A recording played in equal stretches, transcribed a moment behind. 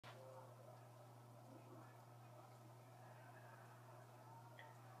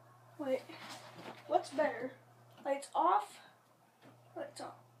Wait, what's better? Lights off? Lights on.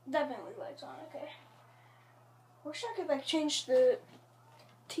 Definitely lights on, okay. Wish I could like change the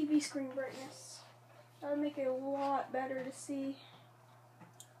TV screen brightness. That would make it a lot better to see.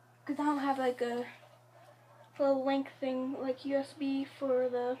 Because I don't have like a little link thing like USB for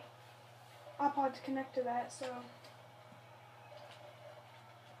the iPod to connect to that, so.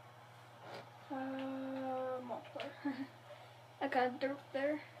 Multiplayer. I got dirt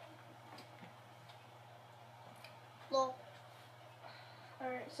there. Lol.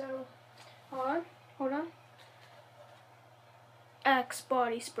 Alright, so, hold on. Axe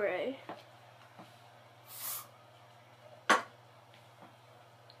body spray.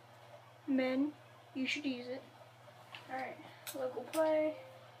 Men, you should use it. Alright, local play.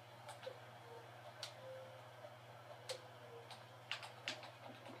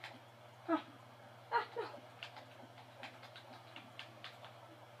 Huh. Ah, no.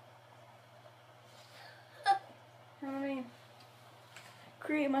 I mean,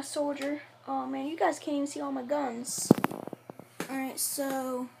 create my soldier. Oh man, you guys can't even see all my guns. Alright,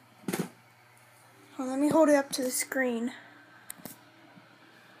 so let me hold it up to the screen.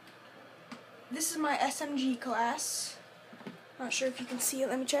 This is my SMG class. Not sure if you can see it.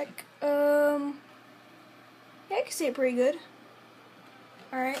 Let me check. Yeah, I can see it pretty good.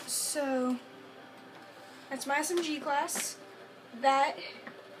 Alright, so that's my SMG class. That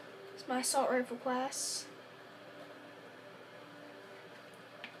is my assault rifle class.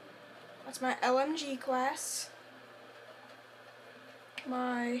 That's my LMG class.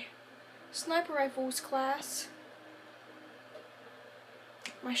 My sniper rifles class.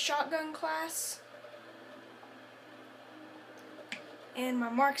 My shotgun class. And my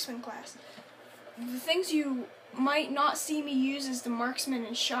marksman class. The things you might not see me use is the marksman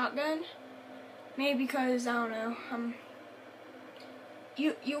and shotgun. Maybe because, I don't know,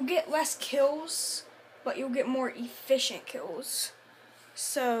 you'll get less kills, but you'll get more efficient kills.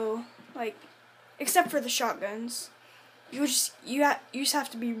 So, like, except for the shotguns, you just have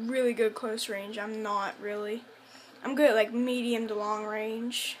to be really good close range. I'm not really. I'm good at like medium to long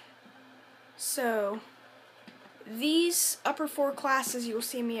range. So, these upper 4 classes you'll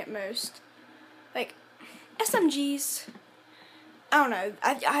see me at most. Like, SMGs, I don't know,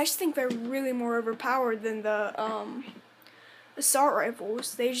 I just think they're really more overpowered than the assault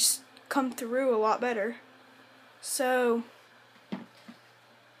rifles. They just come through a lot better. So,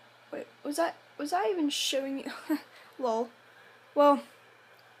 wait, was I even showing you? Lol. Well,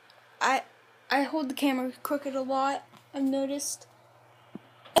 I hold the camera crooked a lot, I've noticed.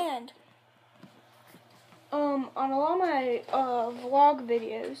 And on a lot of my vlog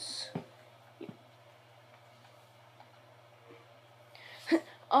videos,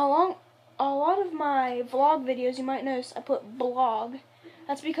 a lot of my vlog videos, you might notice I put blog.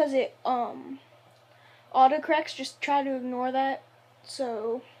 That's because it autocorrects. Just try to ignore that.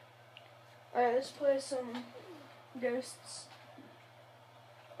 So, alright, let's play some ghosts.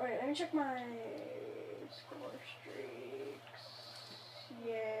 Alright, let me check my score streaks.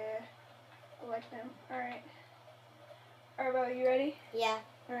 Yeah, I like them. Alright. Alright, Bella, you ready? Yeah.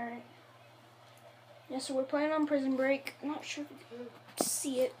 Alright. Yeah, so we're playing on Prison Break. I'm not sure if you can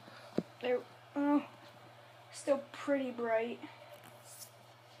see it. There. Oh, still pretty bright.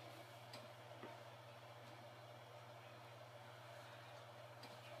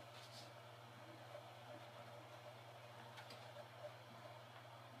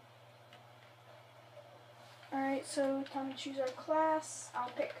 Alright, so time to choose our class. I'll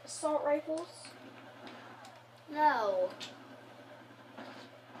pick assault rifles. No.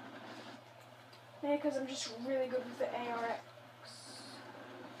 Maybe because I'm just really good with the ARX.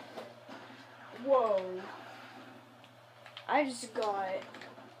 Whoa. I just got it.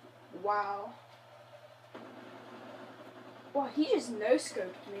 Wow. Wow, he just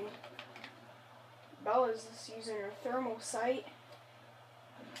no-scoped me. Bella's just using her thermal sight.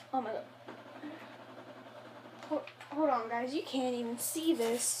 Oh my god. Hold on, guys. You can't even see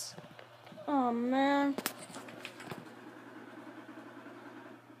this. Oh, man.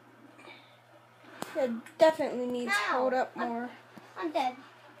 It definitely needs to hold up more. I'm dead.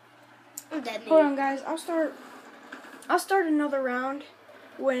 I'm dead. Hold on, guys. I'll start another round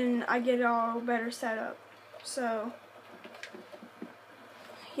when I get it all better set up. So,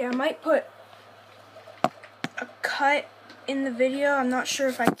 yeah, I might put a cut in the video. I'm not sure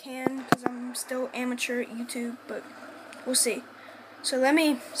if I can because I'm still amateur at YouTube, but we'll see. So let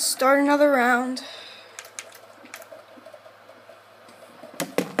me start another round.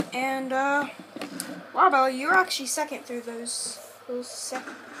 And wow, Bella, you're actually second through this little stuff.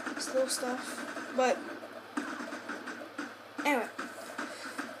 But anyway,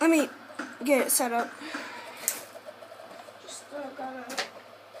 let me get it set up. Just gotta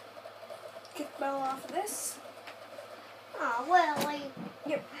get the bell off of this. Oh, Willie.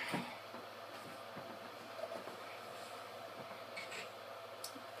 Yep.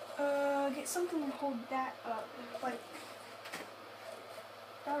 Get something to hold that up. Like,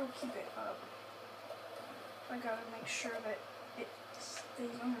 that'll keep it up. I gotta make sure that it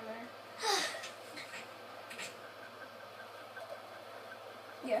stays under there.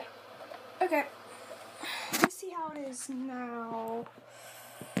 Yeah. Okay. Let's see how it is now.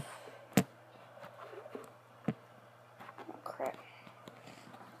 Oh, crap.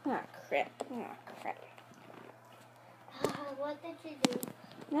 Ah, crap. Ah, crap. What did you do?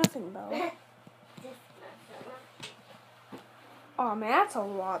 Nothing, Bella. Oh man, that's a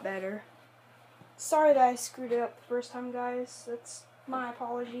lot better. Sorry that I screwed it up the first time, guys. That's my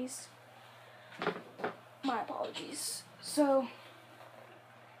apologies. My apologies. So,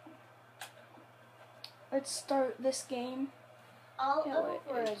 let's start this game. All Yeah,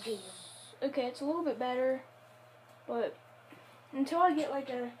 over again. Okay, it's a little bit better, but until I get like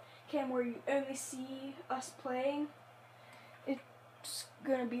a cam where you only see us playing, it's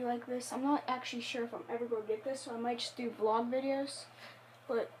gonna be like this. I'm not actually sure if I'm ever gonna get this, so I might just do vlog videos,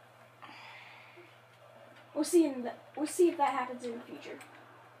 but we'll see if that happens in the future.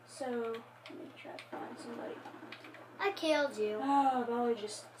 So let me try to find somebody. I killed you. Oh, Bella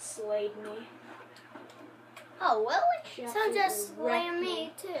just slayed me. Oh, She Willie? So absolutely just wrecked slam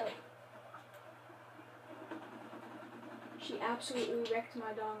me too. She absolutely wrecked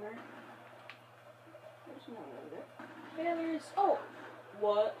my donger. There's no one over there. Yeah, there is. Oh!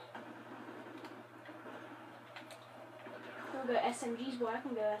 What? I'll go SMGs, boy. I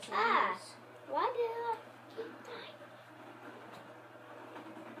can go SMGs. Ah. Why did I keep dying?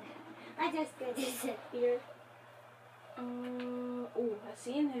 I just got disappear. Oh, I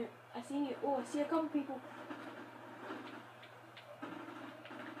seen him. I seen you. Oh, I see a couple people.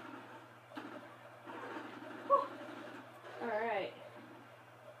 Alright.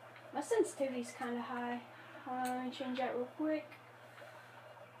 My sensitivity's kind of high. Let me change that real quick.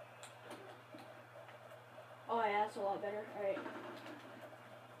 Oh yeah, that's a lot better. Alright.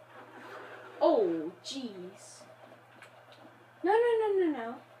 Oh, jeez. No.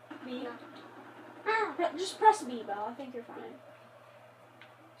 B. Just press B, Bella. I think you're fine.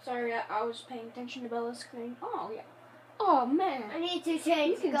 Sorry, I was paying attention to Bella's screen. Oh, yeah. Oh, man. I need to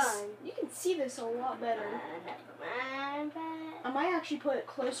change gun. You can see this a lot better. Never mind. I might actually put it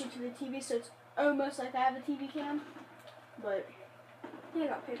closer to the TV so it's almost like I have a TV cam. But, yeah, I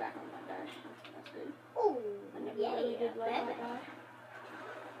got payback on that guy. That's good. Oh, I never really did like that guy.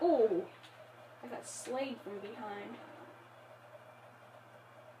 Oh, I got slayed from behind.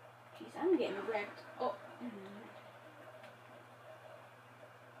 Jeez, I'm getting wrecked. Oh.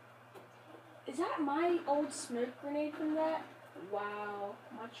 Is that my old smoke grenade from that? Wow.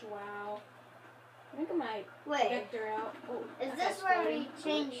 Much wow. I think I might get her out. Oh, is this where we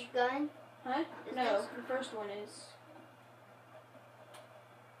change gun? Huh? No, the first one is.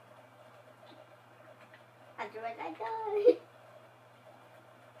 I do what I got.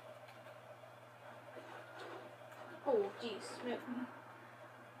 Oh, geez, smoke.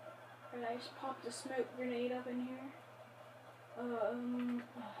 I just popped a smoke grenade up in here. I'm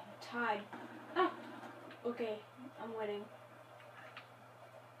tied. Ah! Okay, I'm winning.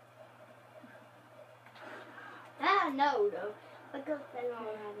 Ah, no, though. Look up that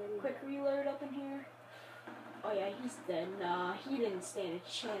all Quick reload up in here. Oh yeah, he's dead. Nah, he didn't stand a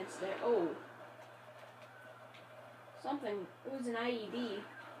chance there. Oh. Something. It was an IED.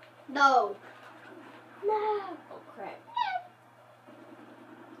 No. No. Oh crap.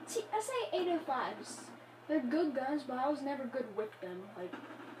 See, I say 805s. They're good guns, but I was never good with them. Like,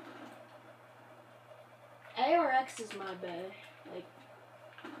 ARX is my bad. Like,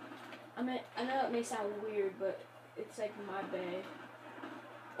 I know it may sound weird, but it's like my bad.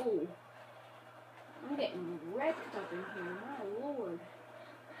 Oh. I'm getting wrecked up in here, my lord.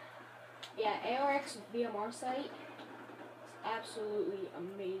 Yeah, ARX VMR site is absolutely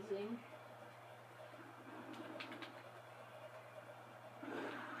amazing.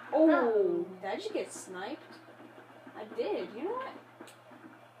 Oh, did I just get sniped? I did, you know what?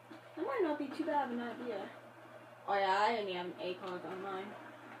 That might not be too bad of an idea. Oh yeah, I only have an ACOG on mine.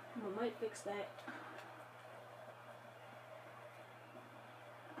 I might fix that.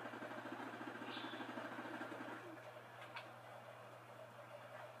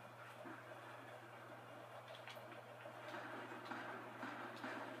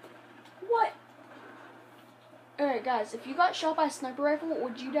 What? Alright guys, if you got shot by a sniper rifle,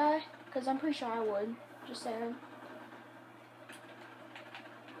 would you die? Because I'm pretty sure I would. Just saying.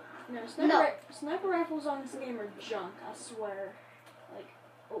 No, No. sniper rifles on this game are junk, I swear. Like,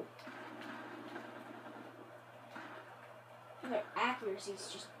 oh. Their accuracy is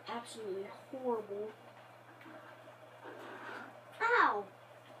just absolutely horrible. Ow!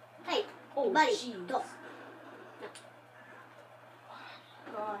 Hey, Oh, buddy, jeez. don't.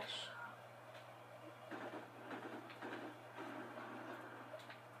 Gosh.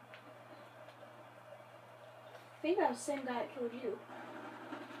 I think that was the same guy that killed you.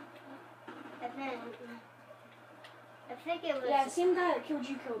 And then, I think it was. Yeah, the same guy that killed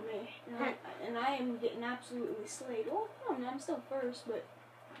you killed me. And I am getting absolutely slayed. Well, no, I'm still first, but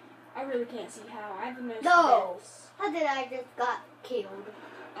I really can't see how. I have the most deaths. How did I just got killed?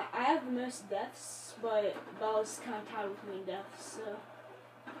 I have the most deaths, but Bella's kind of tied with me in deaths, so.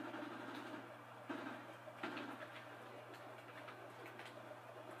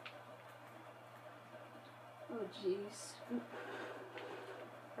 Oh, jeez.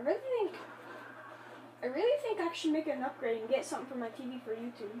 I really think I should make an upgrade and get something for my TV for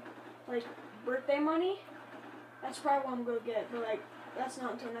YouTube. Like, birthday money. That's probably what I'm going to get, but, like, that's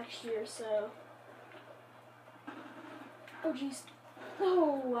not until next year, so. Oh, jeez.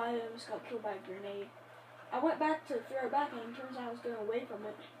 Oh, I almost got killed by a grenade. I went back to throw it back, and it turns out I was going away from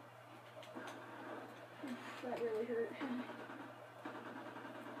it. That really hurt.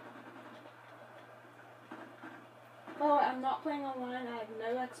 Oh, I'm not playing online. I have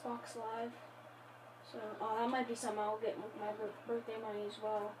no Xbox Live. So, that might be something I'll get with my birthday money as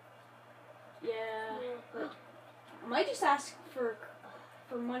well. Yeah, but I might just ask for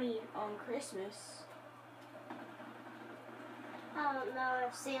money on Christmas. I don't know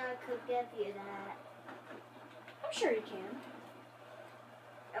if Santa could give you that. I'm sure he can.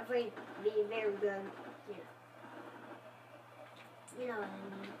 If we'd be very good, you know. You know what I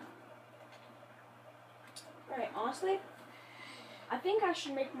mean. Right, honestly, I think I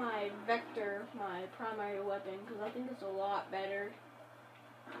should make my Vector my primary weapon, because I think it's a lot better.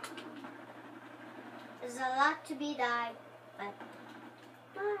 There's a lot to be done, but...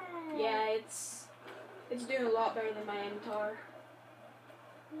 Yeah, it's doing a lot better than my MTAR.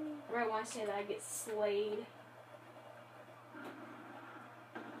 Right when I say that, I get slayed.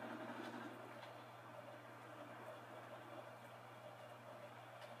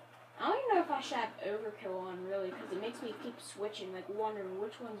 I don't even know if I should have overkill on, really, because it makes me keep switching, like wondering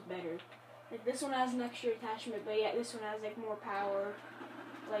which one's better. Like, this one has an extra attachment, but yet this one has, like, more power.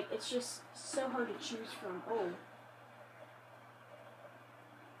 Like, it's just so hard to choose from. Oh.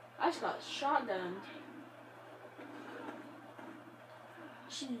 I just got shotgunned.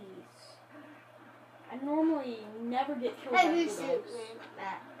 Jeez. I normally never get killed by Hey, who bulldogs. shoot me?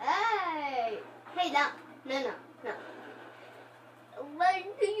 Hey! Hey, no. Why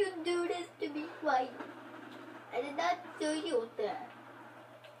do you do this to me? Why? I did not do you that.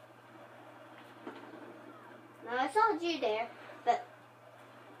 No, I saw you there, but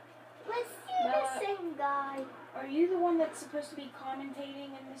let's see the same guy. Are you the one that's supposed to be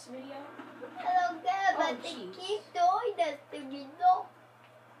commentating in this video? I don't care, but they jeez. keep doing this to me, no?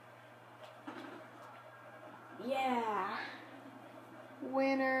 Yeah.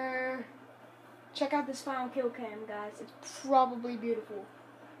 Winner. Check out this final kill cam, guys. It's probably beautiful.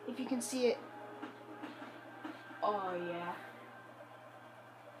 If you can see it. Oh,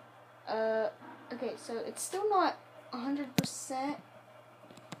 yeah. Okay, so it's still not 100%.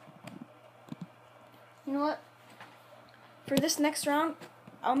 You know what? For this next round,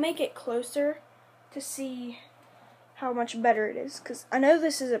 I'll make it closer to see how much better it is. Because I know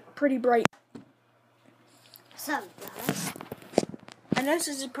this is a pretty bright... So, guys. I know this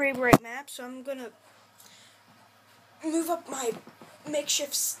is a pretty bright map, so I'm going to move up my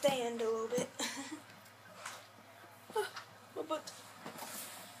makeshift stand a little bit. What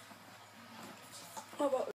about